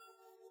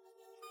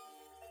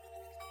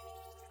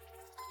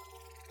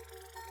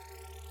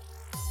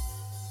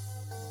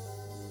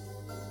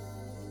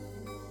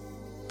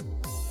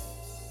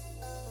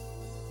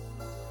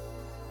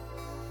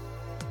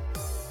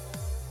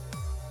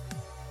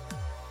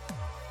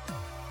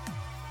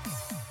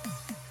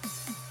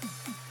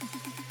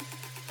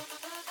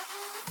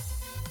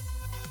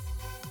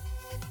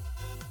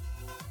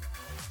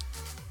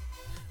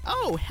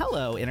Oh,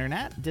 hello,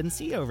 Internet. Didn't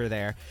see you over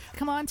there.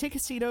 Come on, take a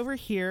seat over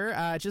here.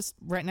 Just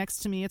right next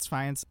to me. It's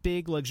fine. It's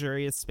big,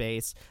 luxurious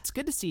space. It's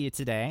good to see you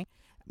today.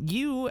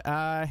 You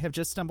have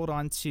just stumbled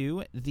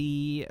onto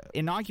the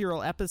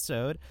inaugural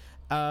episode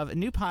of a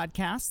new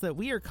podcast that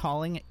we are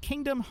calling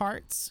Kingdom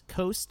Hearts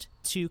Coast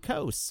to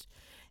Coast.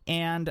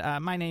 And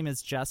my name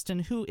is Justin,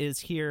 who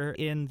is here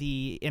in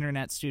the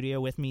Internet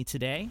studio with me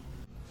today.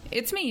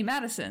 It's me,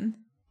 Madison.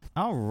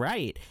 All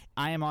right.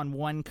 I am on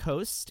one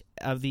coast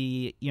of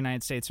the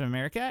United States of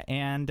America,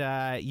 and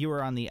you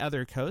are on the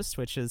other coast,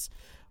 which is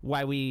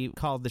why we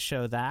called the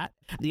show that.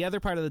 The other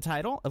part of the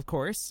title, of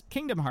course,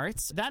 Kingdom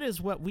Hearts. That is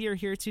what we are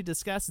here to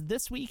discuss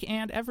this week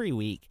and every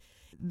week.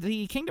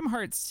 The Kingdom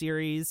Hearts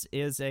series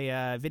is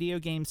a video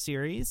game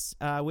series,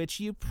 which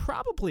you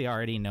probably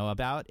already know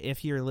about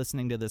if you're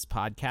listening to this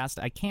podcast.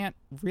 I can't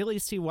really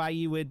see why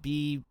you would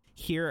be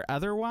here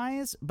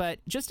otherwise, but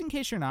just in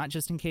case you're not,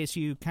 just in case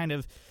you kind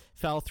of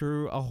fell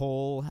through a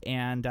hole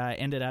and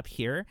ended up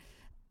here,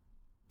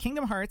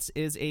 Kingdom Hearts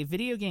is a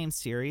video game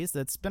series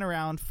that's been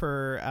around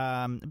for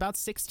about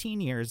 16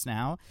 years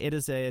now. It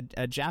is a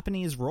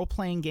Japanese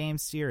role-playing game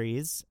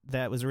series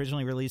that was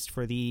originally released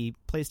for the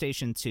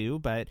PlayStation 2,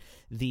 but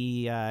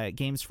the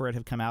games for it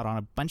have come out on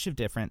a bunch of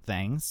different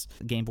things.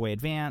 Game Boy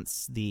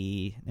Advance,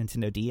 the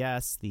Nintendo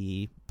DS,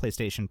 the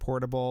PlayStation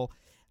Portable.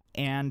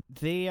 And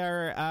they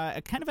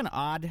are kind of an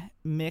odd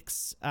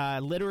mix,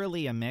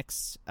 literally a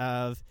mix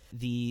of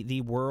the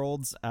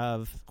worlds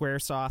of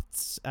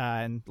Squaresoft's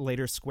and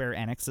later Square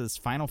Enix's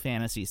Final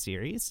Fantasy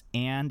series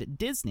and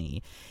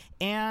Disney.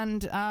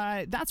 And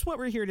that's what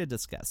we're here to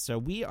discuss. So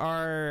we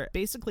are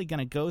basically going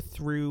to go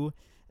through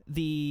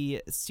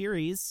the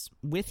series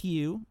with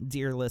you,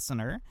 dear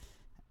listener,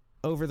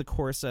 over the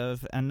course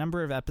of a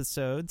number of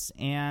episodes,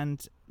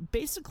 and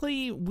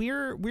basically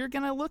we're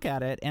going to look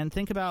at it and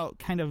think about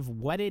kind of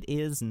what it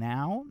is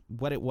now,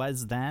 what it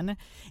was then,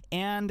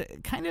 and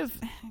kind of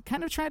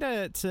try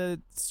to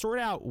sort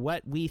out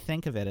what we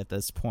think of it at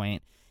this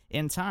point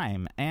in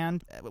time.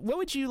 And what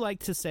would you like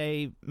to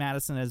say,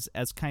 Madison,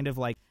 as kind of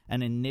like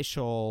an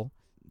initial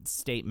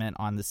statement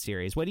on the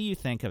series? What do you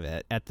think of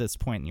it at this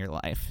point in your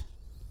life?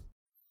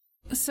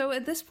 So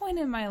at this point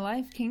in my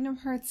life, Kingdom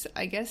Hearts,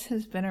 I guess,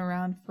 has been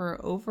around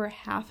for over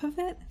half of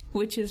it,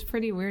 which is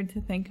pretty weird to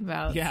think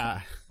about.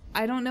 Yeah.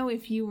 I don't know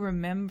if you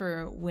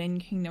remember when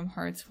Kingdom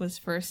Hearts was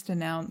first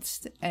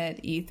announced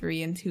at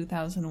E3 in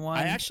 2001.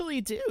 I actually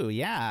do,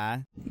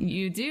 yeah.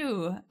 You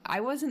do. I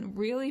wasn't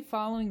really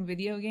following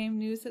video game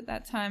news at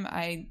that time.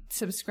 I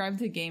subscribed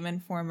to Game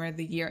Informer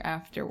the year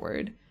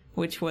afterward,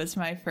 which was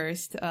my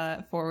first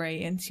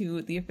foray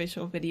into the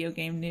official video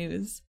game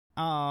news.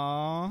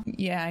 Aww.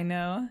 Yeah, I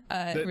know.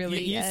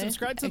 Really, you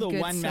subscribe to the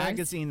one source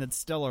magazine that's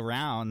still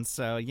around,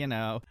 so, you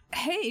know.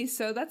 Hey,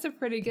 so that's a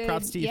pretty good...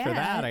 Props to you for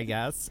that, I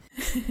guess.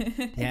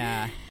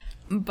 Yeah.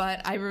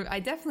 But I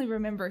definitely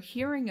remember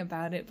hearing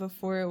about it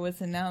before it was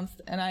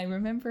announced, and I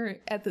remember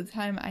at the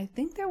time, I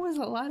think there was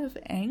a lot of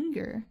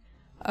anger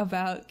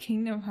about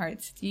Kingdom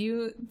Hearts. Do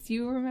you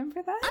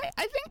remember that?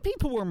 I think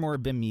people were more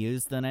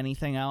bemused than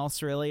anything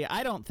else, really.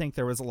 I don't think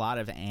there was a lot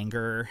of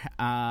anger.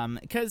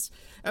 Because,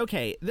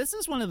 okay, this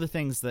is one of the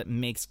things that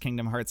makes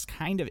Kingdom Hearts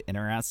kind of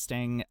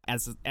interesting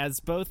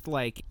as both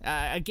like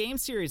a game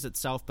series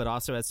itself, but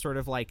also as sort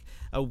of like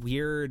a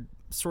weird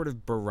sort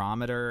of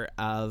barometer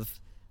of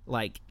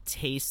like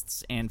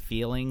tastes and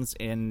feelings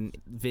in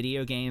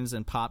video games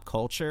and pop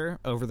culture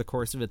over the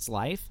course of its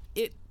life.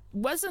 It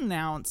was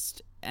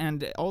announced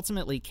and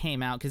ultimately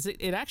came out because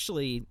it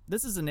actually,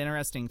 this is an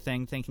interesting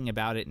thing thinking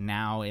about it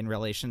now in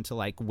relation to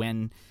like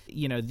when,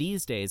 you know,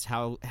 these days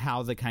how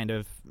the kind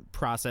of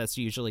process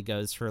usually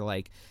goes for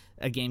like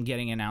a game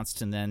getting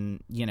announced and then,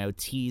 you know,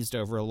 teased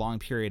over a long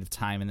period of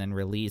time and then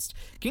released.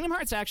 Kingdom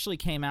Hearts actually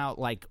came out,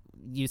 like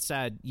you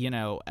said, you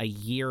know, a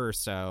year or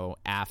so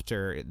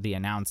after the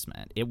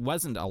announcement. It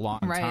wasn't a long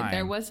time. Right,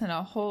 there wasn't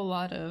a whole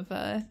lot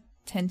of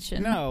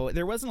tension. No,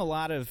 there wasn't a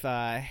lot of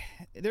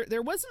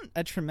there wasn't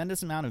a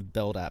tremendous amount of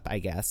buildup, I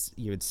guess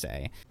you would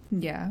say.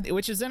 Yeah.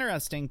 Which is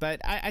interesting,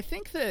 but I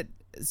think that,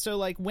 so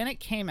like when it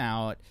came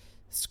out,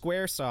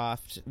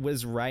 Squaresoft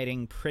was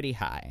riding pretty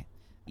high.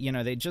 You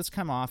know, they'd just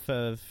come off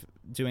of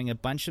doing a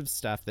bunch of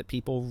stuff that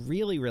people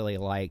really, really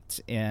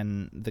liked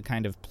in the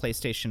kind of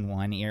PlayStation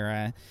 1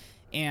 era.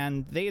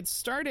 And they had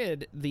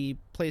started the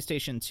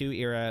PlayStation 2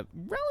 era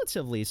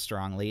relatively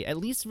strongly, at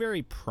least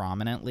very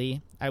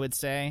prominently, I would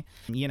say.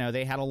 You know,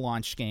 they had a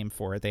launch game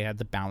for it. They had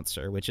the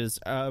Bouncer, which is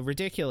a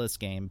ridiculous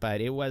game,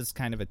 but it was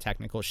kind of a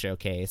technical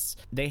showcase.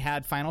 They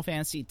had Final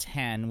Fantasy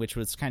X, which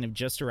was kind of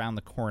just around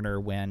the corner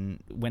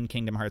when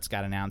Kingdom Hearts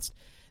got announced.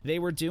 They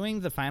were doing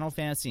the Final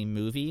Fantasy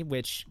movie,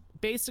 which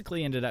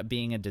basically ended up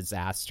being a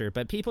disaster,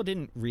 but people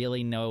didn't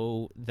really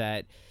know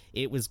that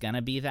it was going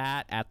to be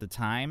that at the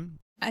time.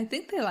 I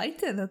think they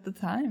liked it at the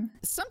time.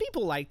 Some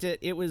people liked it.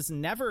 It was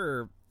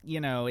never,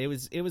 you know, it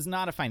was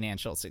not a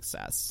financial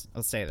success.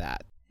 I'll say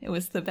that. It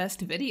was the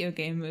best video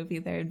game movie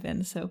there had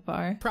been so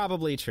far.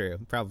 Probably true.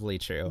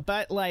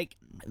 But like,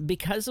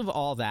 because of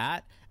all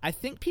that, I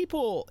think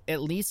people,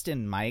 at least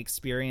in my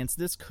experience,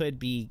 this could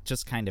be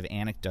just kind of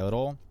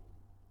anecdotal,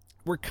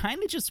 we're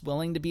kind of just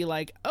willing to be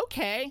like,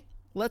 okay,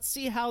 let's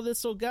see how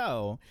this will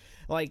go.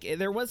 Like,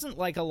 there wasn't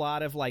like a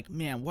lot of like,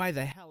 man, why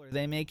the hell are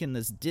they making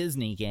this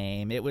Disney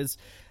game? It was,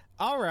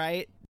 all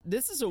right,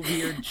 this is a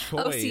weird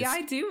choice. Oh, see,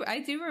 I do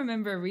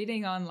remember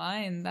reading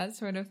online that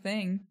sort of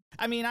thing.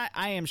 I mean,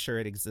 I am sure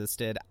it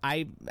existed.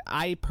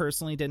 I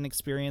personally didn't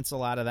experience a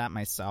lot of that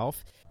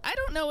myself. I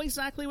don't know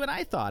exactly what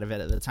I thought of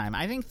it at the time.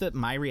 I think that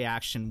my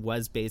reaction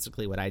was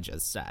basically what I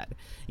just said.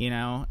 You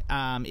know,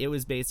 it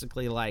was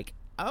basically like,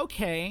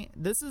 okay,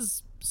 this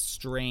is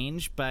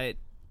strange, but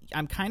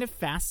I'm kind of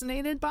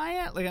fascinated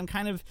by it. Like, I'm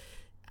kind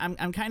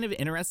of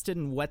interested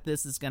in what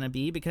this is going to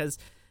be, because,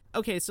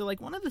 okay, so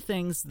like one of the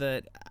things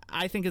that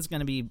I think is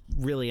going to be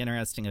really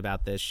interesting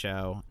about this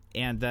show,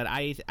 and that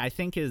I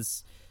think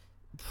is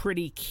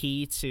pretty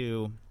key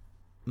to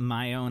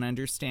my own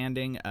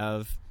understanding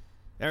of,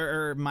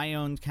 or my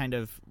own kind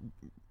of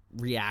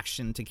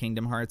reaction to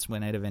Kingdom Hearts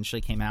when it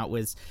eventually came out,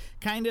 was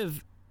kind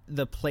of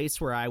the place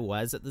where I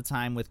was at the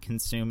time with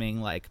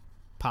consuming like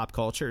pop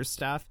culture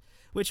stuff,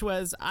 which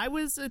was, I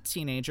was a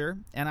teenager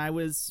and I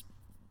was,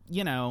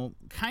 you know,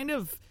 kind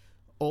of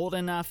old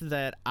enough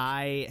that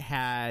I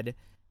had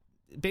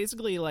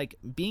basically, like,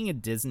 being a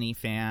Disney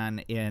fan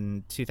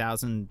in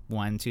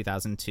 2001,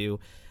 2002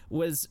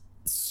 was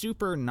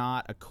super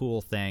not a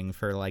cool thing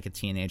for like a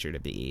teenager to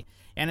be.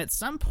 And at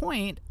some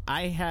point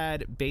I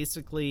had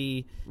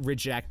basically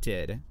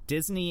rejected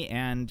Disney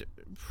and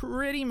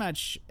pretty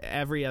much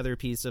every other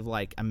piece of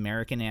like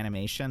American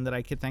animation that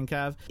I could think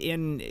of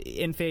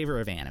in favor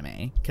of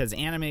anime, because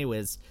anime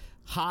was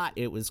hot,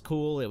 it was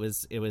cool,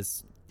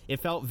 it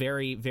felt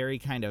very, very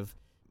kind of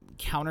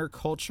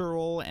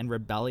countercultural and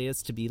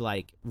rebellious to be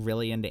like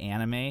really into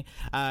anime,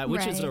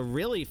 which is a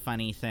really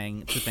funny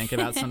thing to think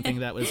about, something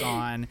that was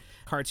on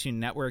Cartoon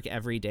Network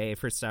every day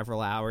for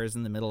several hours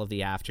in the middle of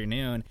the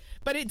afternoon.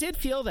 But it did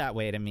feel that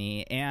way to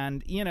me.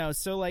 And, you know,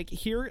 so like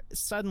here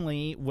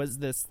suddenly was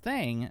this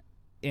thing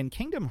in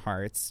Kingdom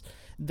Hearts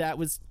that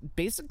was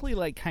basically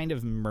like kind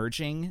of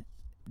merging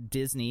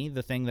Disney,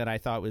 the thing that I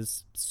thought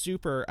was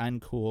super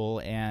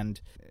uncool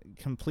and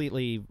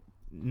completely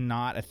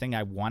not a thing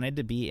I wanted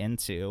to be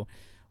into,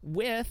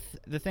 with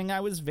the thing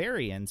I was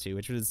very into,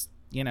 which was,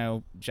 you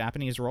know,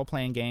 Japanese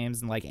role-playing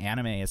games and like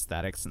anime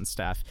aesthetics and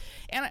stuff.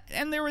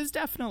 And there was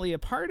definitely a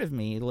part of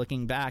me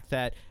looking back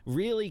that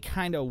really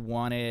kind of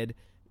wanted,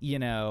 you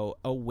know,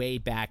 a way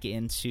back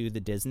into the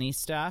Disney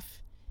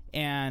stuff,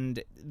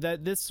 and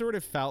that this sort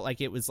of felt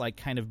like it was like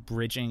kind of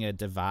bridging a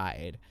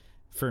divide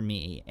for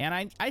me. And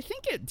I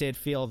think it did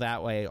feel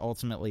that way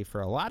ultimately for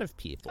a lot of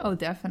people. Oh,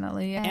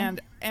 definitely, yeah.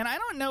 And I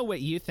don't know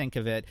what you think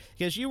of it,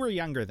 because you were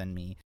younger than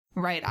me.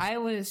 Right, I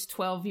was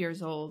 12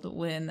 years old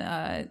when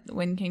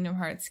Kingdom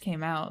Hearts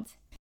came out.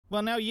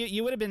 Well, no,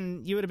 you would have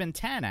been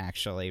 10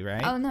 actually,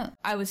 right? Oh no,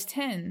 I was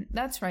 10.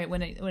 That's right,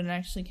 when it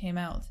actually came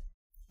out.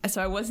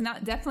 So I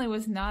definitely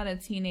was not a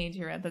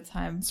teenager at the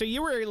time. So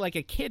you were like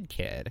a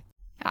kid.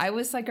 I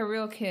was like a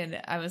real kid.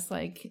 I was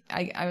like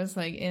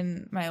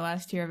in my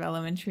last year of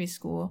elementary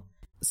school.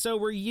 So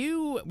were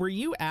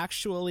you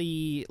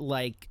actually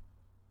like,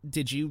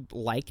 did you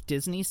like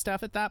Disney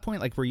stuff at that point?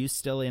 Like, were you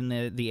still in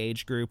the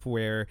age group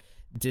where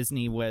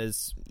Disney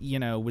was, you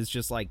know, was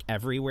just like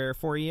everywhere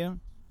for you?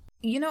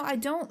 You know, I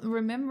don't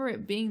remember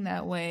it being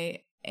that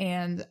way.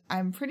 And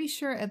I'm pretty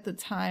sure at the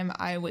time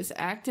I was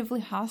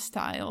actively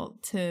hostile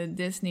to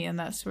Disney and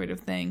that sort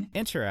of thing.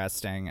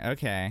 Interesting.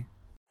 Okay.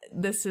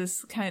 This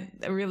is kind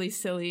of really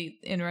silly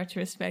in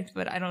retrospect,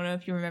 but I don't know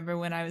if you remember,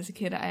 when I was a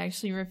kid, I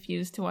actually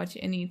refused to watch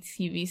any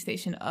TV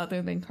station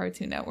other than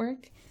Cartoon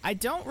Network. I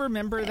don't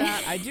remember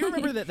that. I do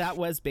remember that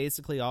was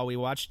basically all we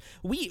watched.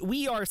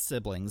 We are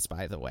siblings,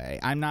 by the way.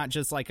 I'm not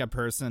just like a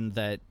person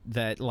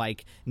that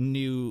like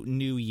knew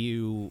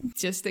you.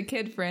 Just a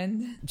kid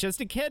friend. Just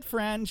a kid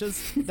friend.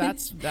 Just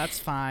that's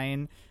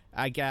fine,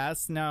 I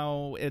guess.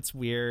 No, it's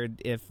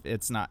weird if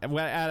it's not.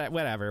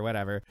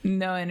 Whatever.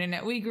 No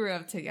internet. We grew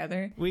up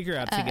together.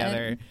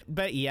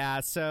 But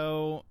yeah,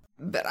 so.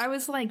 But I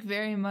was like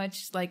very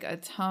much like a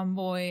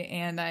tomboy,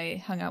 and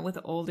I hung out with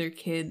older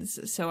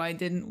kids, so I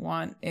didn't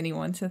want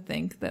anyone to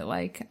think that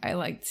like I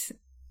liked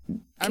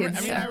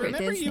kids. I remember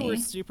Disney. You were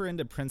super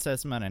into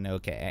Princess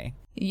Mononoke.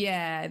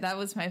 Yeah, that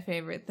was my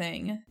favorite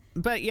thing.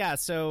 But yeah,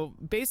 so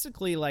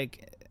basically,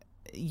 like,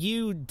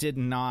 you did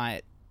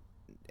not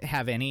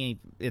have any,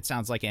 it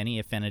sounds like, any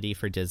affinity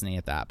for Disney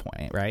at that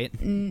point, right?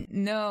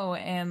 No,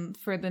 and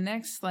for the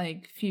next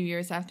like few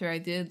years after I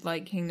did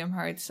like Kingdom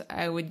Hearts,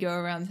 I would go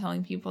around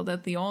telling people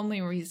that the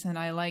only reason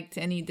I liked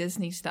any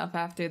Disney stuff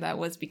after that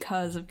was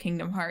because of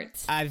Kingdom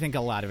Hearts. I think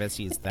a lot of us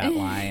used that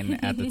line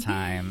at the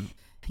time.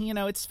 You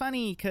know, it's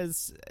funny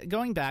because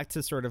going back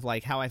to sort of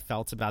like how I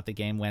felt about the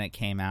game when it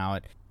came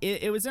out,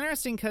 it was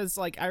interesting because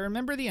like I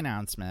remember the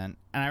announcement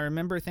and I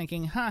remember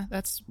thinking,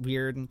 that's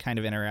weird and kind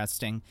of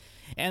interesting.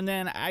 And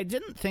then I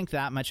didn't think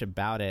that much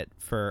about it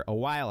for a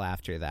while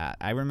after that.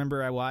 I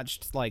remember I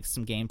watched like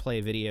some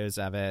gameplay videos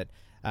of it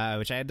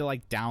which I had to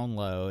like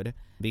download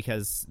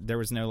because there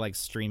was no like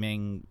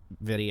streaming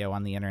video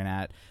on the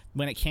internet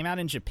when it came out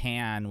in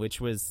Japan, which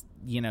was,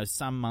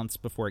 some months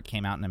before it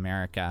came out in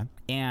America.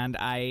 And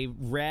I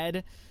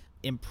read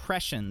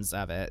impressions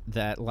of it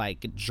that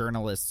like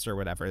journalists or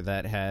whatever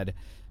that had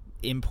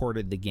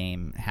imported the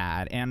game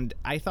had, and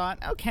I thought,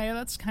 okay,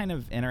 that's kind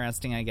of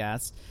interesting, I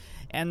guess.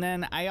 And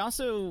then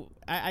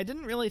I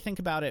didn't really think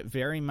about it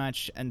very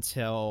much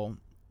until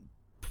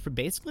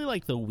basically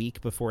like the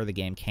week before the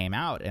game came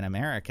out in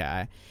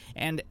America,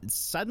 and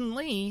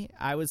suddenly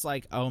I was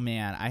like, oh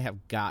man, I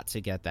have got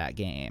to get that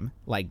game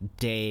like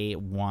day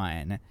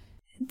one.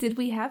 Did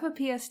we have a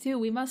PS2?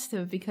 We must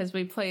have, because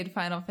we played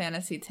Final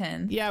Fantasy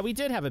X. Yeah, we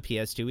did have a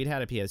PS2. We'd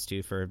had a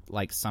PS2 for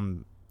like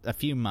a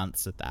few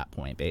months at that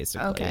point,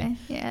 basically. Okay,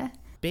 yeah.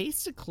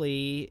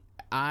 Basically,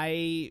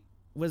 I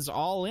was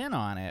all in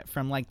on it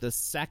from like the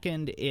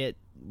second it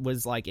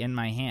was like in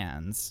my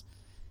hands.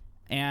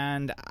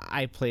 And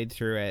I played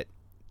through it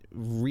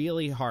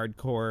really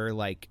hardcore,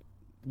 like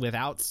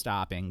without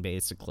stopping,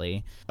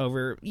 basically.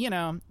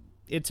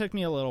 It took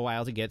me a little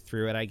while to get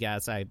through it, I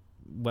guess. I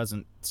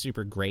wasn't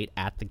super great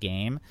at the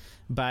game,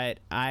 but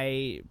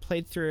I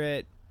played through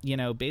it,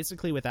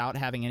 basically without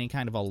having any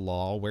kind of a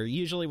lull, where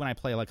usually when I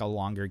play like a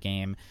longer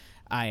game,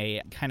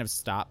 I kind of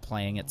stop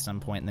playing at some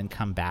point and then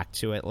come back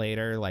to it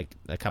later, like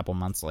a couple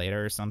months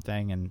later or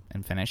something,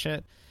 and finish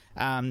it.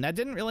 That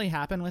didn't really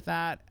happen with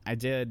that. I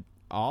did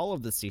all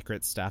of the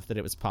secret stuff that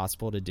it was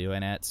possible to do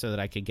in it so that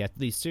I could get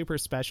the super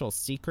special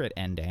secret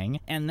ending.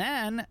 And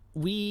then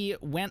we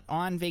went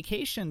on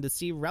vacation to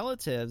see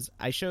relatives.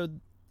 I showed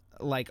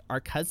like our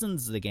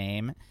cousins the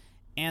game,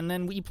 and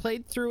then we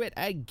played through it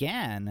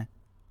again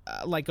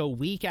like a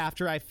week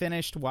after I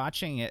finished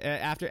watching it.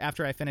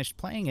 After I finished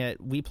playing it,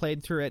 we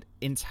played through it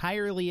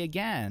entirely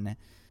again,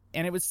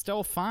 and it was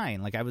still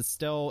fine. Like I was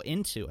still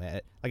into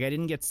it. Like I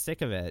didn't get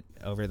sick of it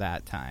over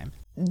that time.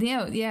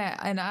 Yeah,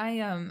 and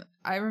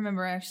I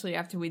remember actually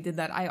after we did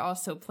that, I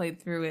also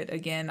played through it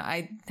again.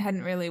 I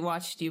hadn't really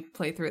watched you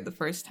play through it the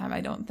first time,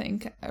 I don't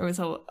think. There was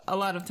a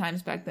lot of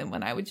times back then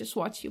when I would just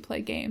watch you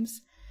play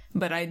games.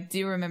 But I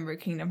do remember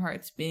Kingdom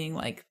Hearts being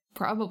like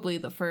probably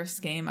the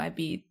first game I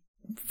beat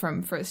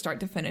from start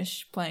to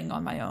finish playing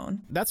on my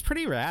own. That's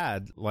pretty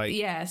rad. Like,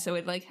 yeah, so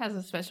it like has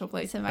a special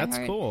place in my heart.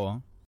 That's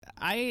cool.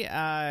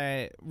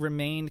 I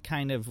remained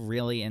kind of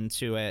really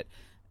into it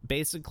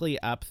basically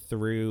up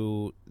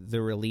through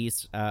the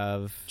release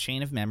of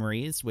Chain of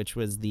Memories, which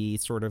was the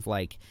sort of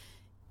like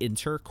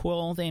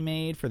interquel they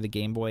made for the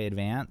Game Boy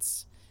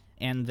Advance,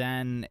 and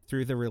then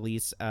through the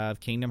release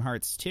of Kingdom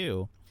Hearts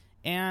 2.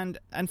 And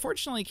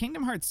unfortunately,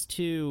 Kingdom Hearts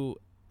 2,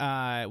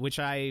 which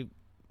I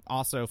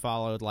also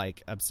followed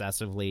like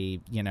obsessively,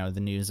 the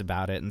news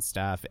about it and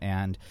stuff,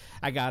 and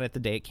I got it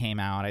the day it came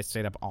out. I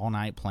stayed up all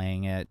night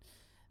playing it.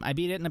 I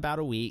beat it in about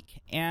a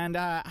week, and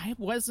I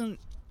wasn't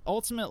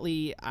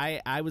ultimately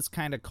I was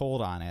kind of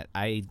cold on it.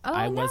 I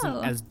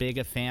wasn't as big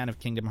a fan of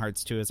Kingdom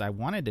Hearts 2 as I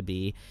wanted to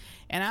be.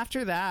 And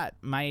after that,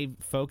 my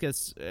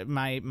focus,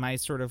 my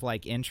sort of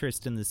like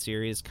interest in the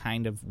series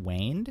kind of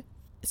waned.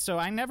 So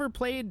I never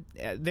played.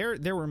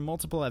 There were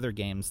multiple other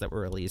games that were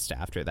released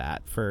after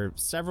that for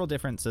several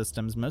different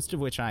systems, most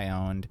of which I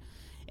owned,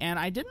 and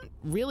I didn't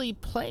really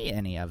play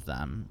any of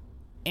them.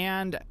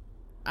 And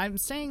I'm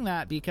saying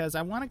that because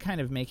I want to kind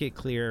of make it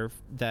clear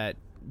that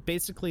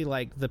basically,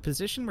 like, the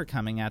position we're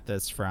coming at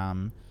this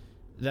from,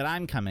 that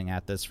I'm coming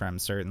at this from,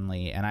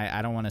 certainly, and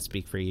I don't want to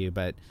speak for you,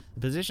 but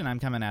the position I'm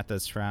coming at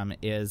this from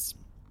is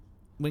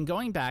when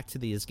going back to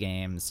these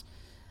games,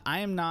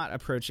 I am not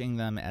approaching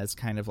them as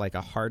kind of like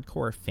a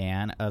hardcore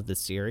fan of the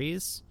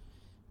series,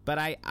 but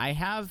I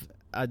have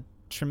a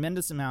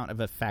tremendous amount of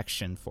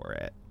affection for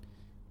it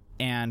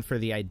and for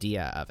the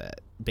idea of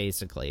it,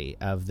 basically,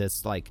 of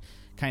this like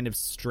kind of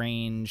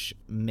strange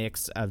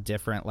mix of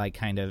different like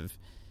kind of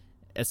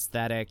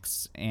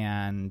aesthetics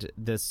and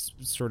this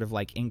sort of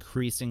like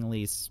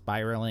increasingly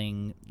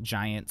spiraling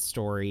giant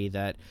story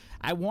that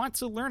I want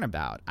to learn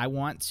about. I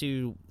want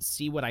to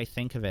see what I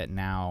think of it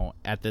now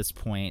at this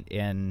point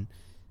in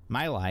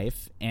my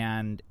life,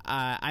 and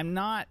I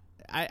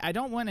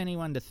don't want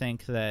anyone to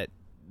think that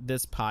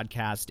this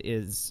podcast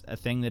is a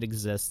thing that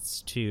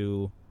exists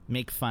to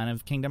make fun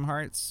of Kingdom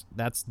Hearts.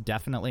 That's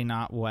definitely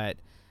not what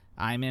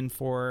I'm in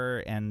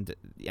for, and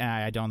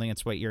I don't think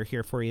it's what you're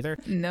here for either.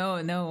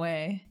 No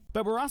way.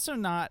 But we're also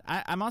not.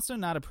 I'm also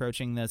not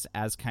approaching this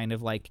as kind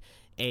of like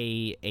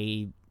a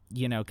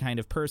kind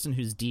of person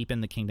who's deep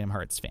in the Kingdom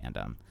Hearts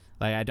fandom.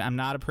 Like I'm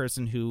not a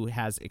person who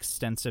has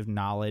extensive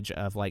knowledge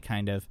of like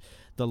kind of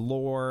the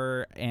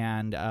lore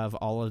and of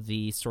all of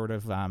the sort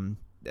of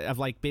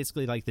like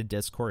basically like the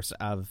discourse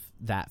of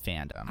that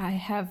fandom. I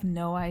have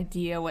no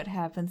idea what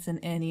happens in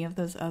any of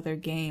those other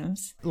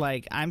games.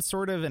 Like I'm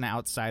sort of an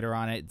outsider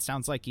on it. It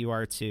sounds like you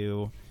are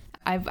too.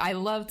 I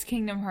loved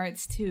Kingdom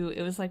Hearts 2.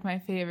 It was like my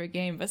favorite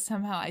game, but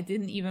somehow I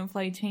didn't even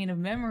play Chain of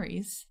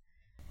Memories.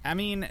 I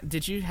mean,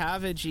 did you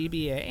have a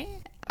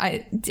GBA?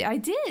 I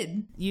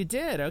did. You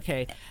did?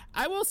 Okay.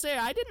 I will say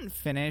I didn't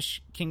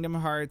finish Kingdom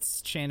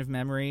Hearts Chain of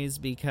Memories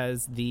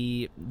because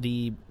the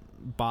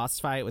boss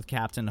fight with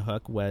Captain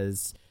Hook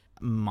was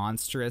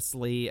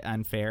monstrously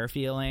unfair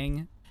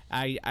feeling.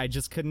 I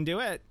just couldn't do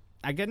it.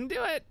 I couldn't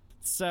do it.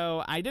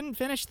 So I didn't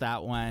finish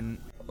that one.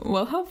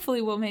 Well,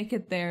 hopefully we'll make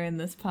it there in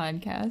this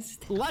podcast.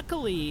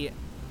 Luckily,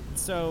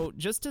 so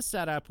just to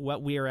set up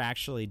what we are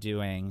actually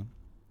doing,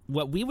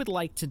 what we would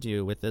like to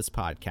do with this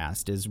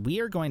podcast is we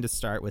are going to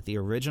start with the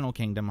original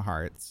Kingdom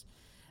Hearts,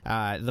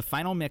 the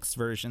final mix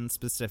version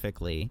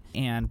specifically,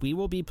 and we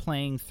will be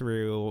playing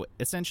through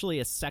essentially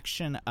a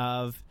section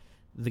of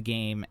the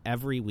game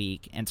every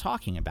week and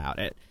talking about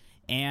it.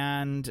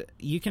 And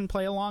you can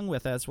play along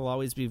with us. We'll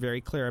always be very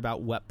clear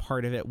about what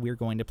part of it we're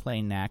going to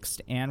play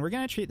next. And we're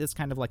going to treat this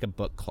kind of like a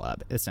book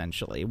club,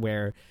 essentially,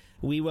 where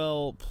we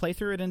will play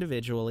through it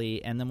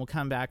individually, and then we'll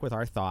come back with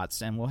our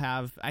thoughts, and we'll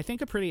have, I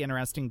think, a pretty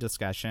interesting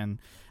discussion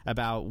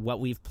about what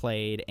we've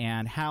played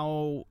and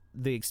how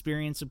the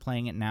experience of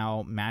playing it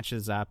now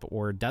matches up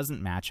or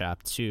doesn't match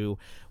up to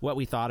what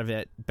we thought of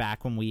it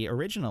back when we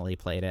originally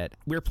played it.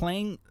 We're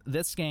playing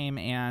this game,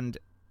 and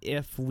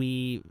if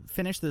we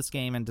finish this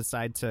game and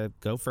decide to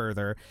go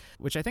further,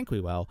 which I think we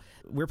will,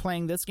 we're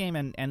playing this game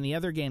and the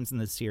other games in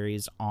the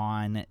series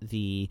on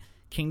the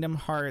Kingdom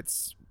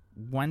Hearts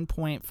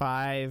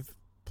 1.5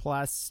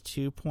 plus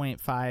 2.5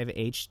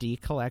 HD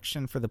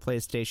collection for the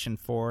PlayStation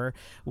 4,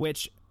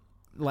 which,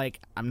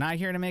 like, I'm not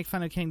here to make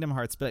fun of Kingdom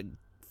Hearts, but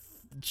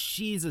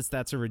Jesus,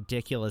 that's a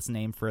ridiculous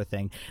name for a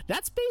thing.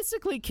 That's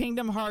basically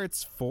Kingdom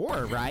Hearts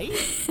 4, right?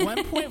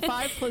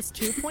 1.5 plus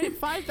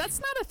 2.5? That's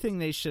not a thing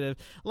they should have...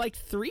 Like,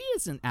 3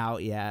 isn't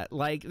out yet.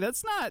 Like,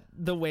 that's not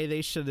the way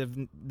they should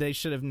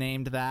have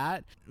named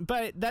that.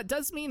 But that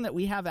does mean that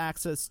we have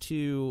access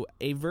to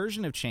a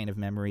version of Chain of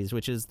Memories,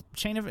 which is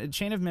Chain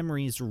of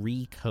Memories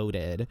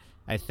Recoded,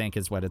 I think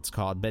is what it's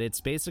called. But it's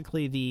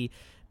basically the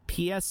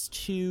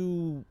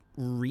PS2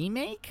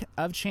 remake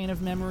of Chain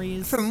of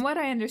Memories. From what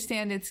I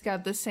understand, it's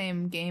got the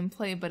same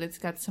gameplay, but it's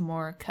got some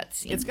more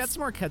cutscenes. It's got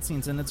some more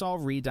cutscenes, and it's all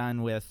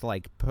redone with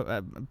like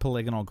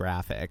polygonal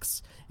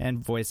graphics and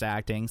voice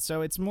acting.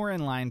 So it's more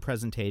in line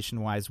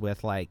presentation-wise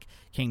with like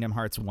Kingdom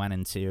Hearts 1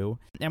 and 2.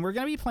 And we're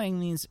going to be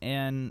playing these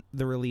in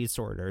the release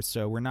order.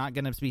 So we're not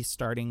going to be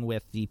starting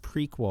with the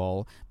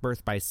prequel,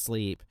 Birth by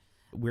Sleep.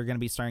 We're going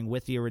to be starting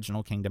with the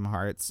original Kingdom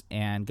Hearts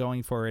and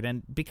going forward.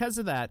 And because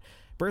of that,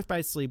 Birth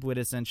by Sleep would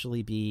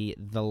essentially be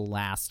the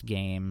last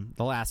game,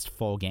 the last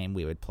full game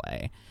we would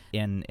play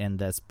in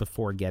this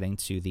before getting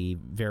to the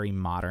very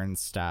modern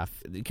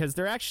stuff. Because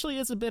there actually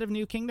is a bit of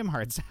new Kingdom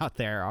Hearts out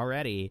there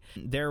already.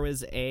 There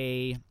was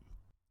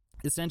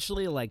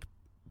essentially like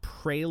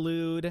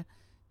prelude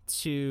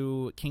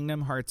to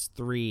Kingdom Hearts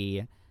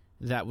 3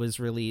 that was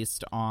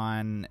released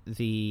on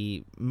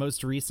the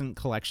most recent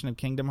collection of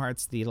Kingdom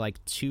Hearts, the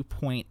like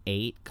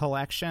 2.8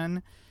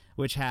 collection,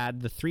 which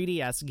had the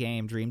 3DS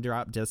game Dream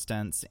Drop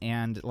Distance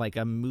and like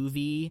a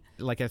movie,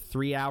 like a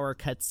 3-hour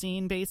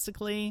cutscene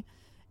basically,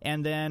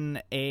 and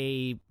then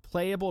a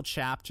playable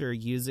chapter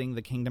using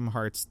the Kingdom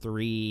Hearts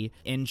 3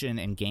 engine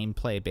and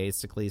gameplay,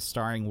 basically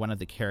starring one of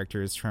the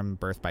characters from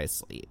Birth by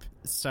Sleep.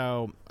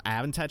 So I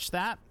haven't touched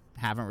that.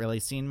 Haven't really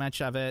seen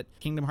much of it.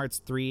 Kingdom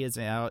Hearts 3 is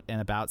out in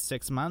about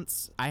 6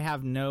 months.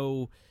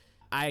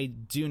 I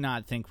do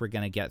not think we're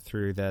going to get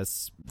through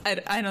this.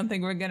 I don't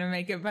think we're going to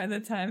make it by the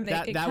time it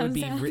comes out.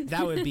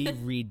 That would be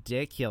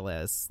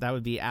ridiculous. That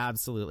would be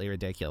absolutely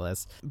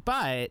ridiculous.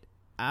 But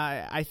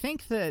I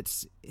think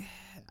that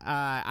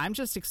I'm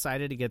just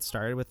excited to get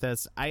started with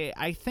this.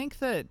 I think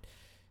that,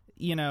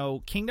 you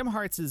know, Kingdom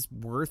Hearts is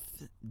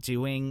worth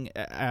doing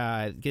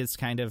this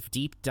kind of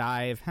deep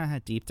dive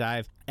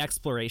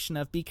exploration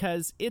of,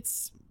 because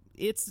it's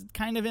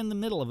kind of in the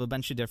middle of a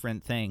bunch of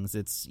different things.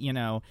 It's, you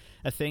know,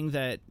 a thing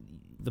that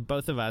the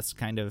both of us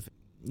kind of,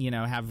 you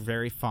know, have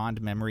very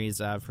fond memories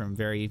of from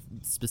very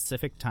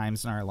specific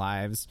times in our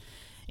lives.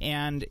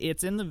 And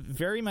it's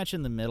very much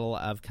in the middle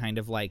of kind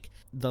of like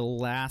the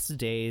last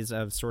days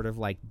of sort of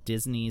like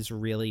Disney's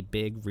really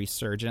big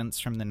resurgence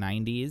from the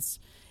 90s.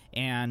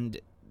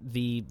 And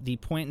the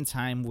point in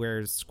time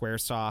where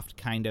Squaresoft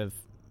kind of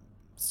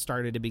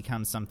started to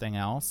become something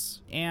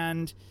else.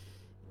 And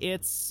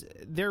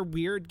they're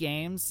weird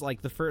games.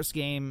 Like the first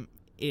game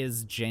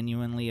is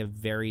genuinely a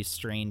very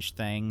strange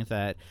thing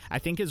that I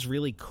think is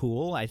really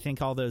cool. I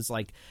think all those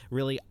like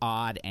really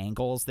odd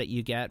angles that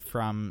you get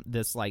from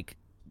this like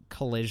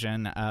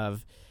collision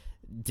of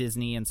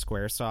Disney and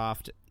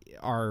Squaresoft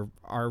are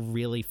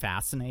really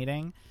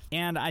fascinating.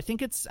 And I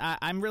think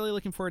I'm really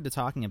looking forward to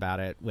talking about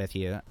it with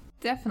you.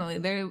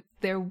 Definitely.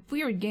 They're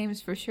weird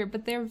games for sure,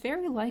 but they're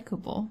very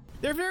likable.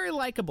 They're very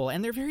likable,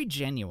 and they're very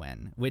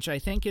genuine, which I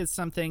think is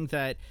something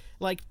that,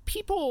 like,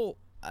 people,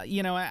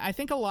 you know, I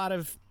think a lot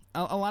of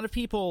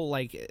people,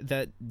 like,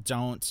 that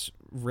don't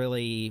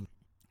really,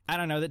 I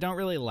don't know, that don't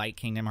really like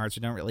Kingdom Hearts or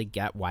don't really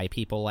get why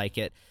people like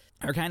it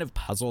are kind of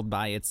puzzled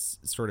by its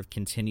sort of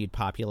continued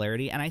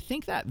popularity. And I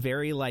think that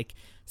very, like,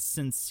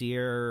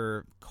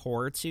 sincere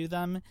core to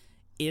them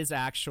is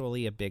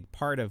actually a big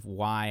part of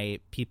why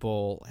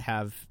people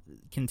have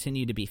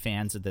continued to be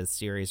fans of this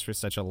series for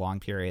such a long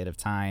period of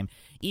time,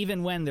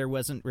 even when there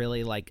wasn't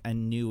really like a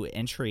new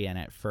entry in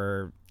it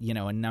for, you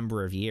know, a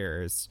number of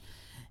years.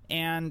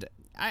 And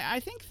I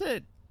think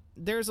that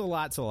there's a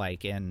lot to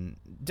like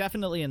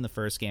definitely in the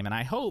first game. And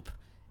I hope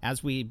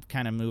as we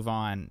kind of move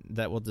on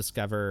that we'll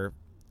discover,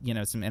 you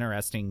know, some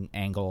interesting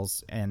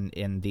angles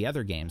in the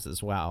other games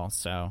as well.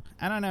 So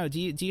I don't know. Do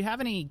you have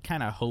any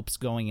kind of hopes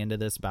going into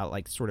this about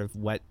like sort of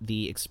what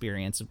the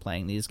experience of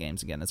playing these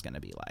games again is going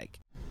to be like?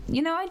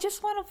 You know, I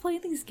just want to play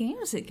these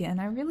games again.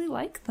 I really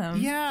like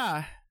them.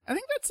 Yeah. I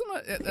think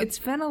it's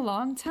been a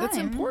long time. That's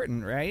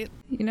important, right?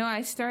 You know,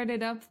 I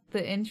started up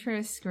the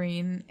intro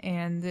screen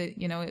and,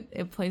 you know,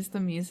 it plays the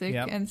music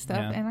and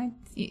stuff. And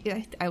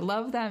I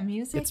love that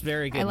music. It's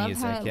very good music,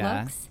 how it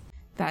looks.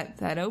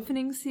 That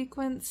opening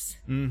sequence.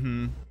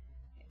 Mm-hmm.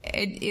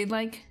 It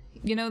like,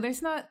 you know,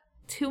 there's not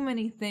too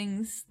many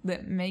things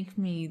that make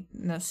me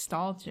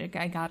nostalgic,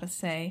 I gotta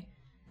say.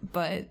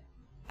 But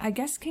I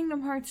guess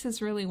Kingdom Hearts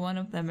is really one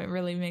of them. It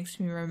really makes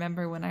me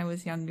remember when I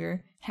was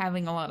younger,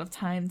 having a lot of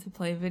time to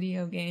play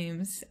video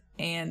games,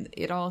 and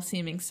it all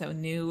seeming so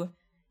new,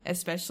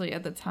 especially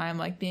at the time,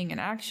 like being an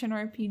action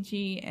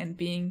RPG and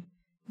being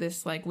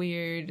this like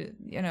weird,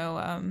 you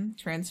know,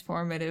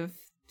 transformative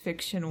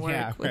fiction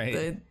work with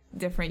the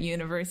different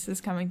universes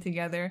coming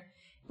together.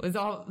 It was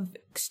all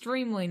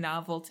extremely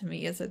novel to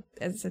me as a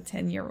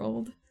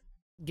 10-year-old.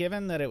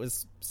 Given that it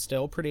was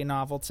still pretty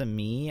novel to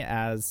me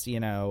as, you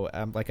know,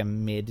 like a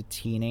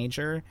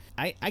mid-teenager,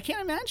 I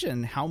can't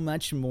imagine how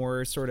much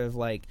more sort of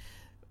like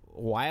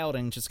wild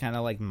and just kind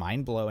of like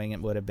mind-blowing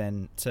it would have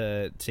been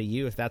to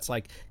you if that's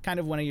like kind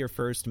of one of your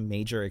first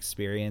major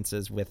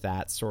experiences with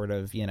that sort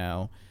of, you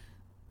know,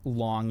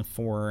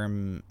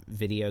 long-form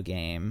video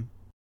game.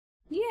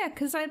 Yeah,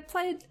 because I'd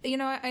played, you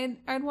know,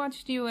 I'd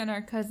watched you and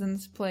our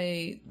cousins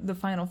play the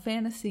Final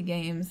Fantasy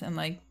games and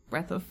like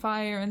Breath of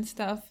Fire and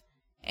stuff.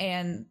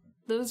 And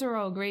those are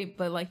all great,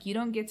 but like you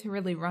don't get to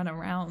really run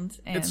around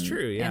and, it's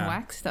true, yeah, and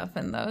whack stuff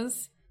in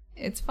those.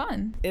 It's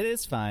fun. It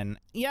is fun.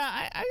 Yeah,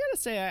 I gotta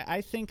say,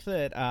 I think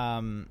that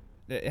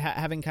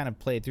having kind of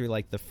played through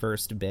like the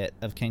first bit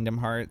of Kingdom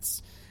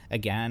Hearts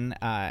again,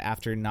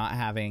 after not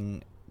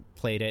having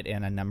played it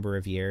in a number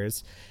of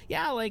years,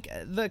 yeah, like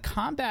the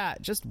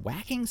combat, just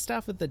whacking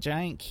stuff with the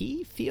giant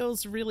key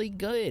feels really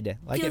good.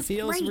 Like it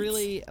feels great.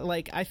 Really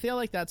like, I feel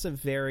like that's a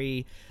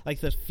very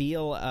like the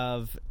feel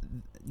of,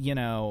 you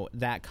know,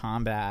 that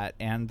combat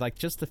and like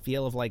just the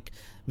feel of like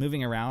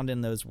moving around in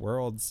those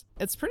worlds.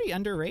 It's pretty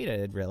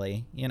underrated,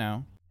 really, you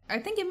know. I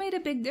think it made a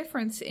big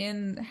difference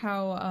in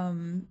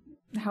how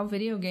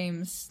video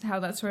games, how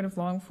that sort of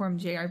long-form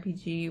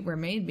JRPG were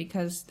made,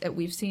 because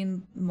we've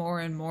seen more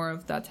and more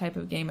of that type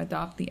of game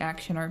adopt the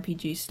action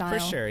RPG style. For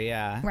sure,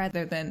 yeah.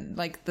 Rather than,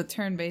 like, the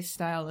turn-based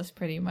style is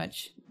pretty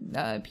much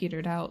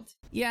petered out.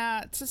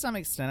 Yeah, to some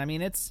extent. I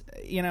mean, it's,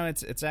 you know,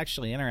 it's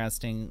actually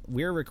interesting.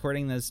 We're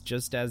recording this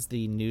just as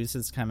the news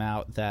has come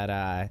out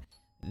that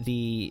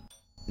the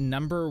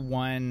number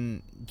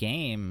one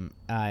game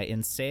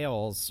in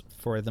sales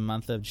for the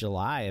month of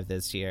July of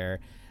this year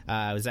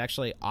was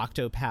actually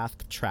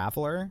Octopath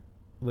Traveler,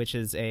 which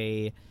is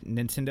a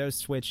Nintendo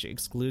Switch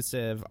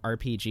exclusive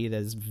RPG that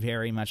is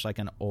very much like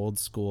an old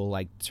school,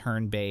 like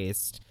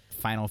turn-based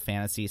Final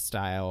Fantasy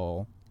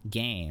style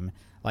game.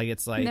 Like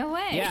it's like, no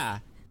way. Yeah.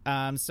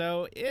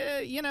 So,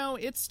 you know,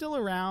 it's still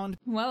around.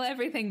 Well,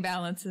 everything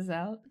balances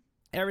out.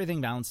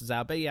 Everything balances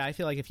out. But yeah, I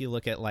feel like if you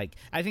look at like,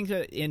 I think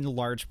that in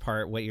large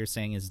part what you're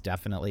saying is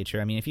definitely true.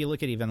 I mean, if you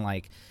look at even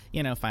like,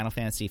 you know, Final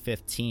Fantasy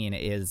 15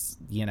 is,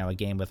 you know, a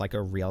game with like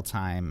a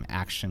real-time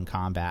action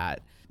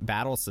combat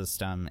battle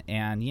system.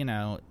 And, you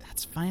know,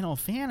 that's Final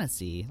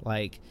Fantasy.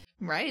 Like,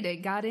 right.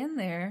 It got in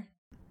there.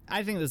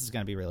 I think this is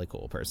going to be really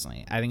cool,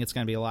 personally. I think it's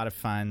going to be a lot of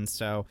fun.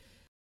 So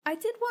I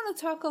did want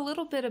to talk a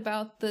little bit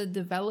about the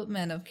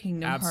development of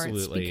Kingdom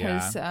Hearts,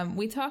 because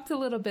we talked a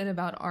little bit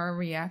about our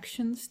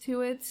reactions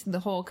to it, the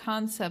whole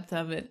concept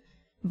of it,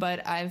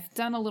 but I've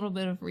done a little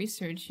bit of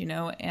research, you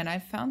know, and I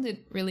found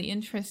it really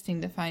interesting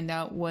to find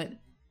out what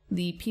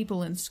the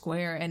people in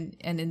Square and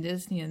in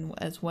Disney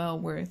as well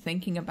were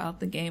thinking about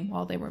the game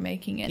while they were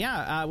making it.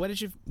 Yeah, what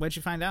did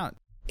you find out?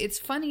 It's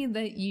funny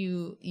that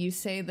you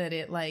say that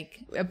it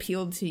like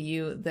appealed to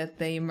you that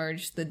they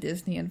merged the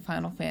Disney and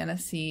Final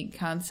Fantasy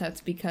concepts,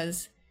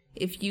 because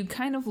if you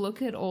kind of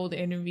look at old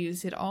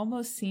interviews, it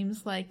almost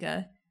seems like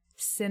a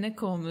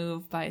cynical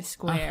move by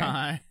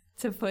Square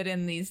to put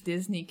in these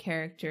Disney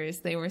characters.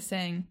 They were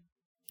saying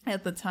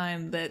at the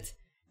time that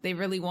they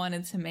really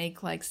wanted to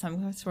make like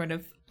some sort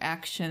of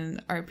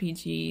action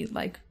RPG,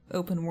 like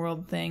open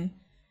world thing,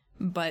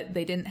 but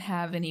they didn't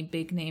have any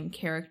big name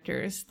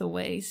characters the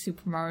way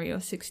Super Mario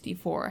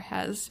 64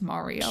 has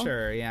Mario.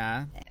 Sure,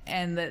 yeah.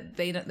 And that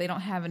they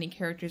don't have any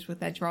characters with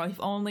that draw. If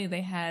only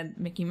they had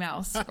Mickey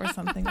Mouse or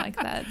something like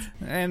that.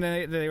 And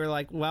they were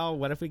like, well,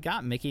 what if we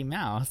got Mickey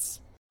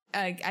Mouse?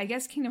 I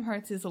guess Kingdom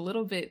Hearts is a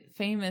little bit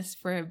famous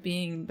for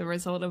being the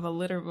result of a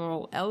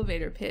literal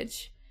elevator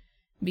pitch,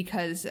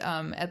 because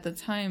at the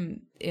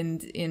time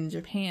in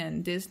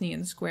Japan, Disney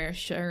and Square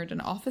shared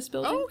an office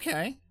building. Oh,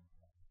 okay.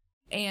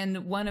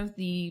 And one of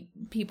the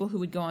people who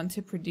would go on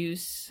to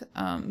produce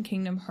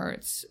Kingdom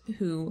Hearts,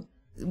 who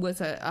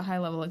was a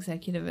high-level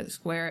executive at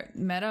Square,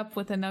 met up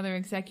with another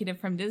executive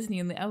from Disney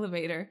in the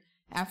elevator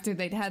after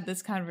they'd had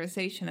this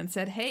conversation and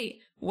said, hey,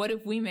 what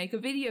if we make a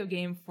video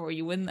game for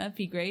you? Wouldn't that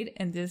be great?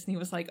 And Disney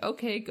was like,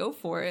 okay, go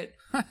for it.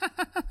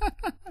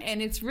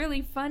 And it's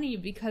really funny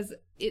because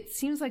it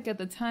seems like at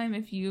the time,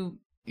 if you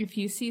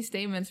see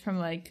statements from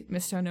like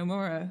Mr.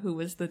 Nomura, who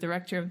was the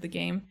director of the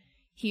game,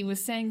 he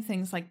was saying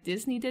things like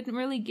Disney didn't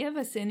really give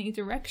us any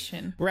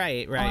direction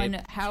right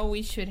on how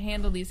we should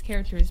handle these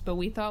characters, but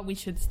we thought we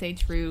should stay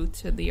true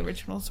to the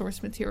original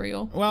source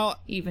material. Well,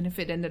 even if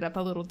it ended up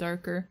a little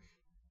darker.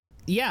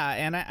 Yeah,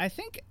 and I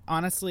think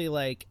honestly,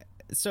 like,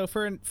 so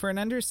for an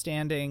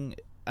understanding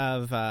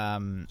of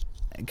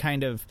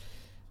kind of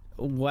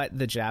what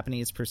the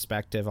Japanese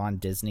perspective on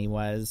Disney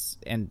was,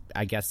 and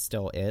I guess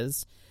still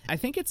is, I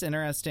think it's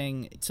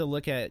interesting to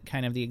look at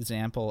kind of the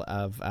example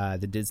of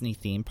the Disney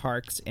theme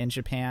parks in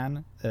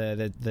Japan,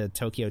 the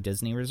Tokyo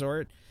Disney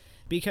Resort,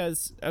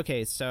 because,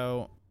 okay,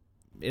 so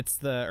it's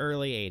the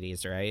early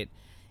 80s, right?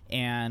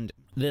 And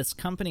this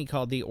company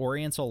called the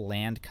Oriental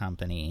Land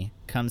Company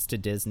comes to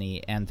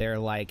Disney and they're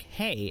like,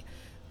 hey,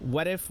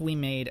 what if we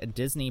made a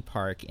Disney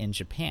park in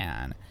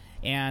Japan?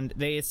 And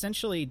they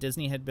essentially,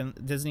 Disney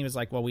was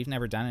like, well, we've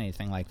never done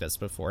anything like this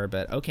before,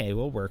 but okay,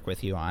 we'll work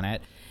with you on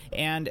it.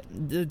 And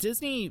the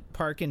Disney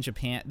park in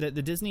Japan, the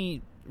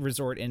Disney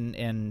resort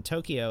in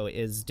Tokyo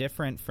is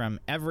different from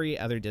every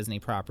other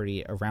Disney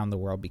property around the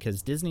world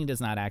because Disney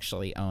does not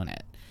actually own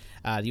it.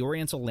 The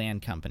Oriental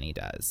Land Company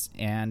does.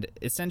 And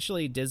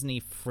essentially Disney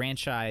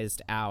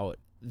franchised out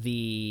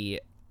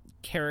the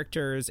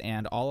characters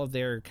and all of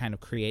their kind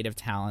of creative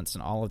talents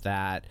and all of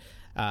that,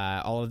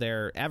 all of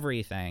their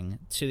everything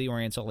to the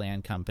Oriental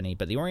Land Company.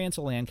 But the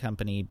Oriental Land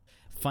Company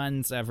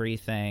funds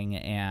everything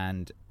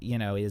and, you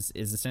know, is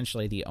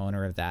essentially the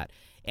owner of that.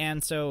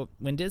 And so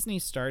when Disney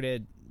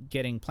started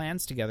getting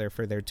plans together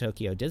for their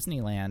Tokyo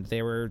Disneyland,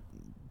 they were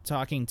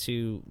talking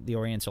to the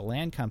Oriental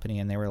Land Company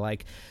and they were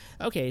like,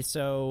 okay,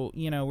 so,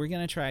 you know, we're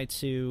going to try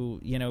to,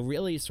 you know,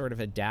 really sort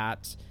of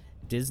adapt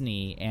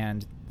Disney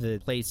and the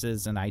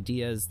places and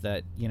ideas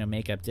that, you know,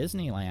 make up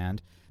Disneyland,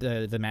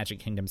 the Magic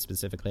Kingdom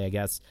specifically, I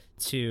guess,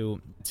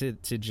 to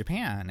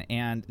Japan.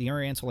 And the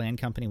Oriental Land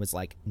Company was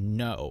like,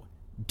 no,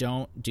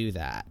 don't do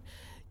that.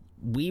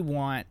 We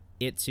want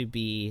it to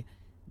be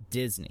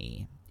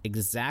Disney,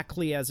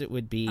 exactly as it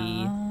would be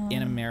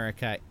in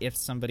America if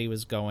somebody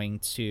was going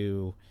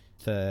to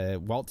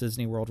the Walt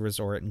Disney World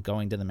Resort and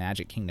going to the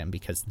Magic Kingdom,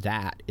 because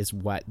that is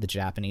what the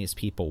Japanese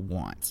people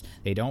want.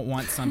 They don't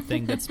want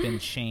something that's been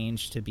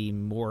changed to be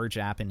more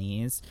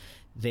Japanese.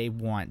 They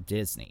want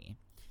Disney.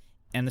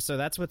 And so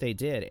that's what they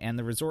did. And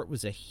the resort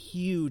was a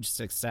huge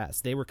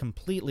success. They were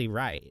completely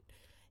right.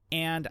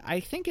 And I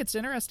think it's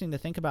interesting to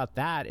think about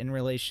that in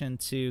relation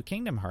to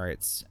Kingdom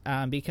Hearts,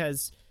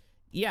 because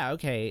yeah,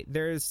 okay,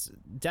 there's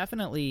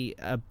definitely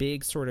a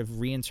big sort of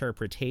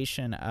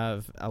reinterpretation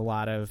of a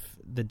lot of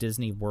the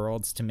Disney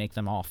worlds to make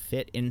them all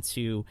fit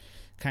into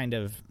kind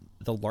of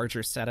the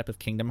larger setup of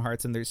Kingdom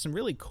Hearts. And there's some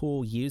really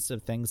cool use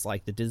of things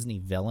like the Disney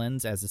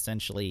villains as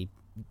essentially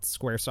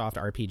Squaresoft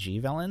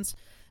RPG villains.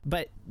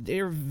 But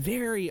they're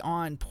very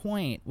on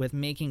point with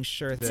making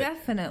sure that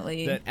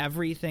definitely that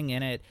everything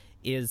in it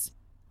is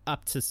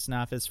up to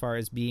snuff as far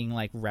as being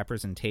like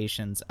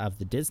representations of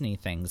the Disney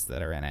things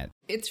that are in it.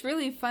 It's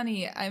really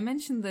funny. I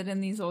mentioned that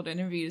in these old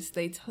interviews,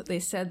 they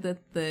said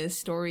that the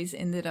stories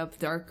ended up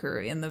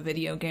darker in the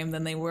video game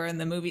than they were in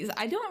the movies.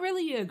 I don't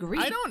really agree.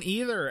 I don't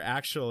either,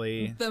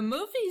 actually. The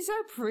movies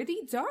are pretty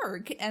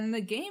dark, and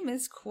the game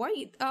is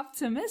quite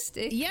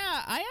optimistic.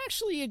 Yeah, I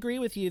actually agree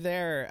with you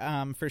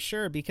there, for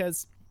sure,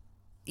 because,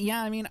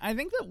 yeah, I mean, I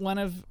think that one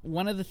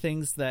of the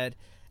things that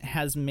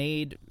has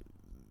made,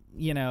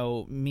 you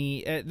know,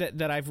 me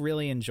that I've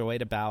really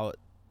enjoyed about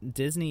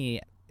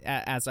Disney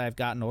as I've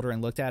gotten older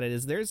and looked at it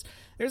is there's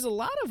a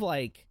lot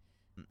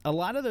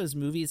of those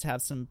movies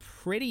have some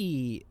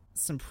pretty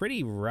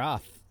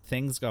rough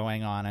things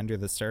going on under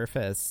the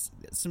surface,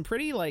 some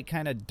pretty like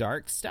kind of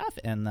dark stuff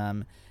in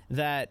them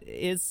that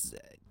is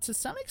to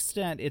some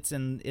extent it's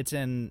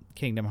in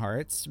Kingdom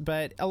Hearts,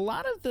 but a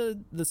lot of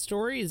the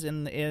stories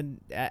in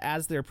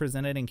as they're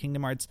presented in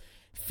Kingdom Hearts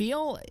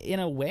feel in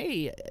a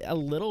way a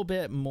little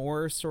bit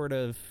more sort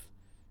of,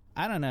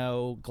 I don't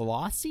know,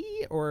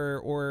 glossy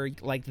or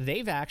like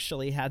they've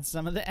actually had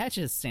some of the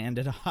edges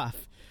sanded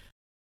off.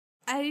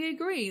 I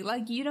agree.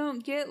 Like, you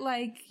don't get,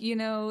 like, you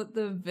know,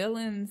 the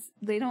villains,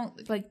 they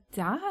don't, like,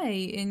 die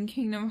in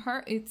Kingdom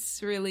Hearts.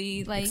 It's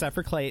really, like... Except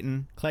for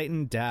Clayton.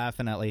 Clayton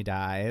definitely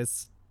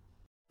dies.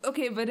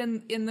 Okay, but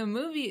in the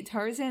movie,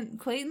 Tarzan,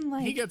 Clayton,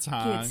 like, he gets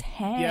hung. Gets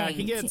hanged. Yeah,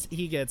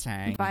 he gets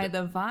hanged. By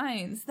the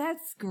vines.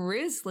 That's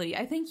grisly.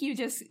 I think you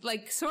just,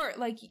 like,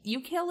 you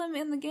kill him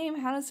in the game.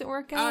 How does it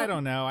work out? I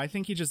don't know. I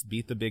think he just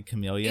beat the big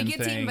chameleon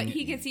thing.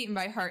 He gets eaten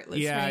by Heartless,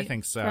 yeah, right? I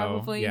think so.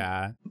 Probably.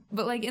 Yeah.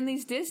 But like in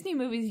these Disney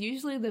movies,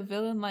 usually the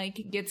villain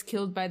like gets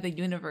killed by the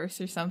universe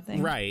or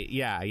something. Right.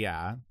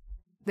 Yeah.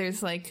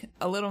 There's like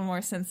a little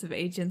more sense of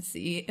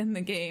agency in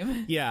the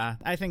game. Yeah,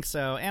 I think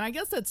so. And I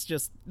guess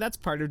that's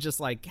part of just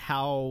like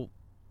how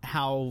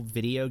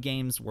video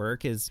games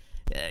work is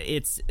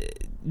it's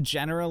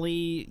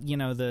generally, you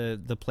know,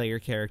 the player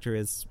character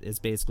is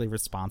basically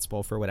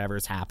responsible for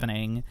whatever's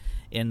happening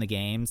in the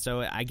game.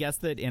 So I guess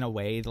that in a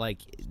way, like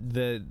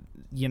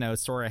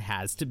Sora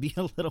has to be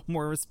a little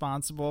more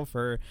responsible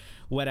for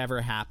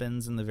whatever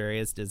happens in the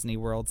various Disney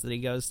worlds that he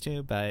goes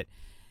to. But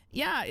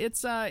yeah,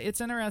 it's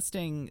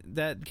interesting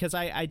that, because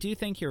I do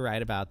think you're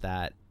right about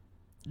that.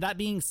 That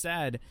being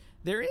said,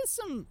 there is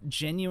some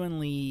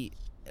genuinely,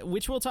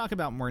 which we'll talk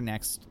about more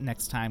next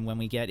time when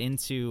we get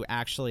into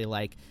actually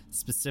like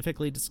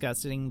specifically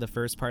discussing the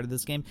first part of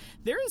this game.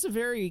 There is a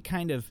very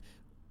kind of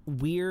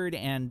weird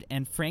and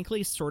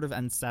frankly sort of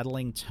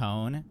unsettling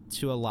tone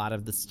to a lot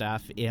of the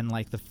stuff in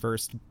like the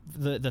first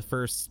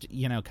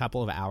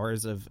couple of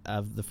hours of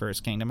the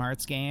first Kingdom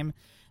Hearts game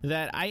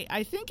that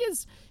I think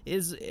is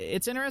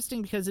it's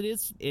interesting because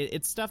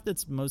it's stuff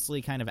that's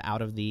mostly kind of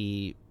out of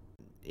the,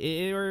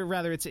 or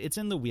rather it's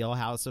in the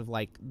wheelhouse of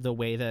like the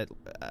way that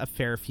a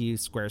fair few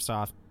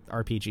Squaresoft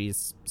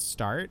RPGs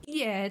start.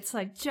 Yeah, it's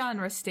like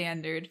genre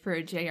standard for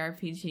a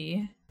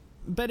JRPG.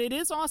 But it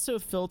is also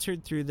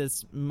filtered through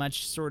this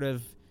much sort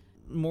of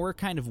more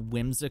kind of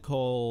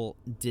whimsical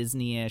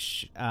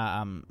Disney-ish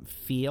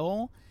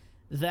feel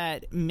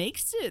that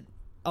makes it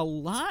a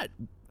lot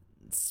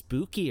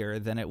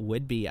spookier than it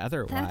would be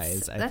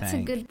otherwise. That's I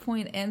think a good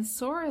point. And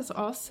Sora's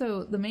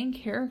also, the main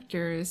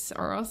characters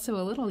are also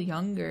a little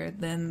younger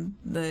than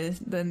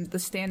the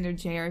standard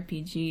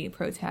JRPG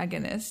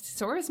protagonist.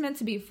 Sora's meant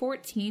to be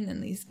 14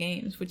 in these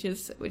games, which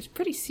is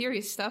pretty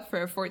serious stuff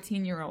for a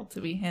 14-year-old to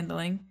be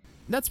handling.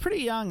 That's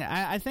pretty young.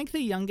 I think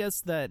the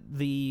youngest that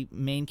the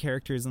main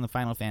characters in the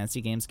Final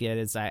Fantasy games get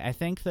is I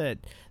think that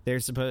they're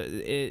supposed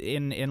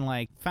in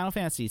like Final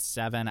Fantasy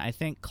 7. I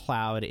think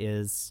Cloud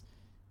is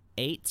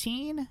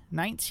 18,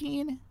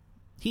 19.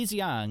 He's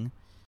young.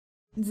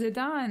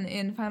 Zidane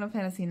in Final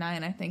Fantasy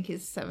 9, I think,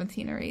 is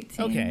 17 or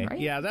 18. Okay, right?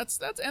 yeah, that's,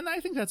 and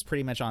I think that's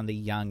pretty much on the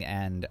young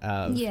end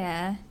of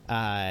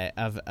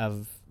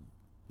of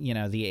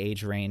the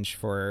age range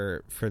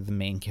for the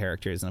main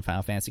characters in a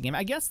Final Fantasy game.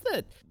 I guess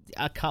that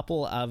a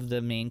couple of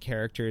the main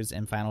characters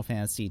in Final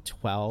Fantasy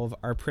 12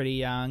 are pretty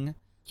young.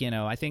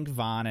 I think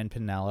Vaughn and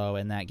Pinello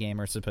in that game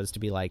are supposed to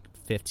be like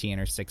 15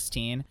 or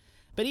 16.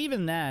 But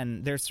even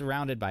then, they're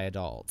surrounded by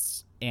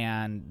adults,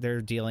 and they're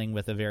dealing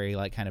with a very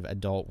like kind of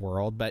adult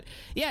world. But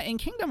yeah, in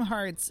Kingdom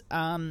Hearts,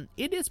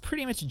 it is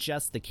pretty much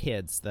just the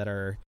kids that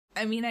are.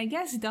 I mean, I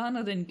guess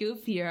Donald and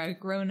Goofy are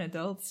grown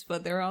adults,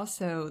 but they're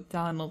also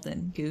Donald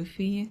and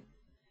Goofy.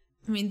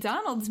 I mean,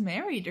 Donald's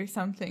married or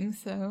something,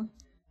 so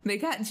they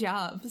got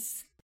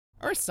jobs.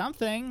 Or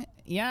something,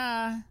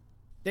 yeah.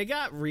 They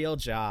got real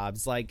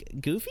jobs. Like,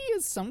 Goofy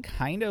is some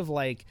kind of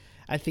like,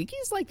 I think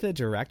he's like the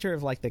director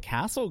of like the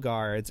castle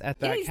guards at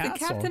that castle. Yeah, he's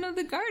the captain of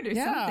the guard or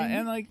something. Yeah,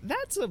 and like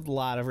that's a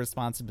lot of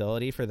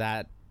responsibility for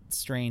that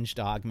strange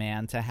dog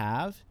man to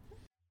have.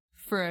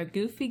 For a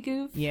Goofy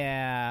Goof?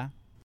 Yeah.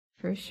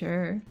 For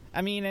sure.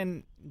 I mean,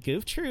 in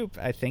Goof Troop,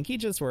 I think he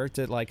just worked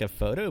at like a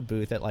photo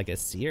booth at like a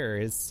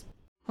Sears.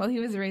 Well, he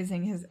was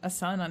raising a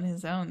son on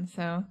his own,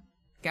 so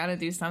gotta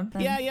do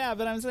something. Yeah,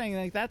 but I'm saying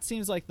like that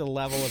seems like the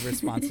level of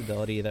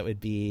responsibility that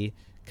would be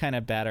kind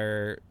of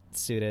better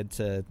suited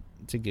to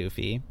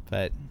Goofy,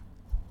 but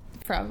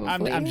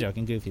probably. I'm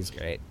joking. Goofy's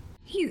great.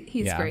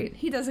 He's great.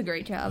 He does a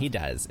great job. He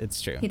does. It's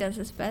true. He does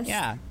his best.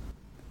 Yeah.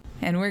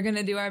 And we're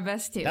gonna do our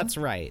best too. That's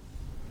right.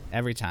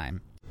 Every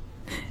time.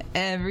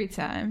 Every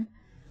time.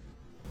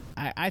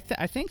 I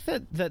think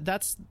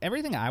that's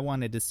everything I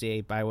wanted to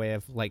say by way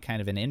of like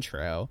kind of an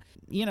intro.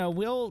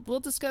 We'll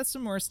discuss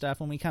some more stuff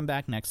when we come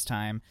back next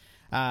time.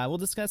 We'll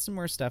discuss some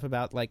more stuff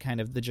about like kind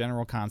of the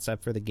general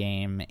concept for the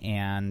game,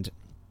 and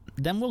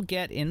then we'll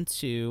get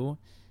into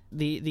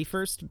the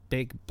first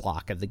big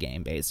block of the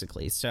game,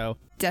 basically. So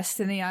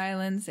Destiny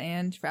Islands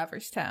and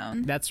Traverse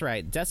Town. That's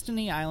right.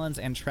 Destiny Islands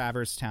and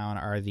Traverse Town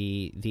are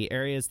the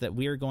areas that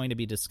we are going to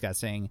be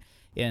discussing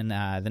in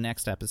the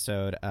next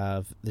episode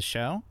of the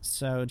show.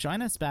 So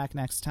join us back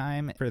next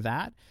time for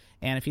that.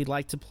 And if you'd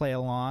like to play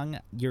along,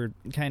 your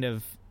kind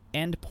of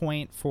end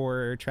point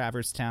for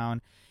Traverse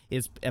Town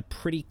is a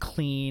pretty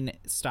clean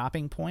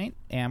stopping point,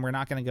 and we're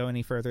not going to go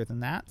any further than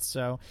that.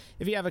 So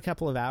if you have a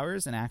couple of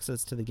hours and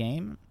access to the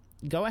game,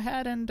 go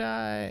ahead and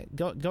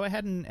go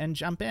ahead and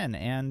jump in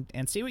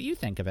and see what you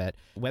think of it,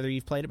 whether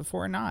you've played it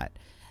before or not.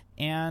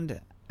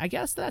 And I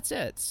guess that's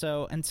it.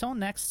 So until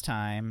next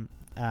time,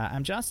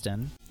 I'm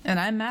Justin. And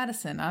I'm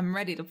Madison. I'm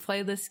ready to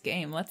play this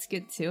game. Let's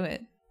get to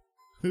it.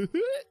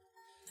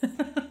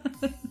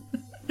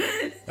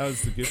 That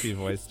was the Goofy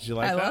voice. Did you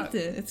like that? I loved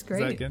it. It's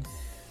great. Is that good?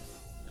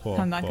 Cool.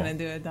 I'm not going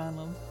to do it,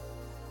 Donald.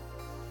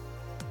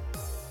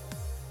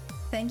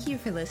 Thank you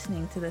for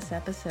listening to this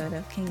episode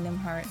of Kingdom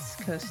Hearts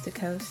Coast to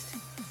Coast.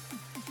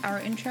 Our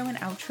intro and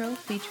outro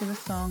feature the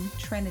song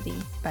Trinity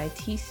by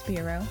T.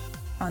 Spiro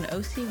on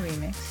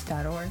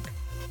ocremix.org.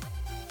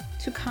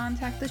 To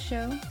contact the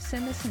show,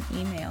 send us an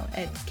email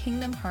at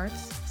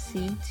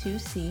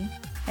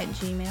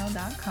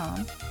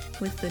kingdomheartsc2c@gmail.com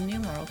with the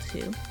numeral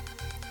 2,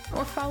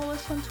 or follow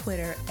us on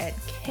Twitter at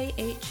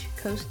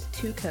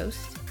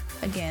KHCoast2Coast,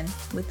 again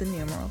with the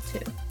numeral 2.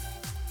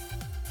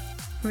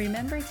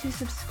 Remember to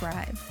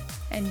subscribe,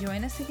 and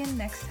join us again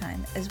next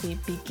time as we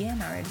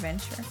begin our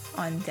adventure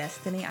on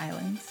Destiny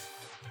Islands.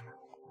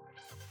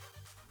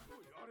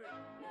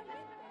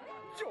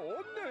 じゃあね、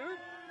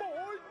バイ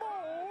バ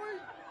イ。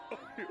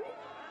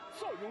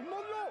さよなら、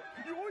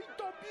良い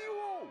旅を。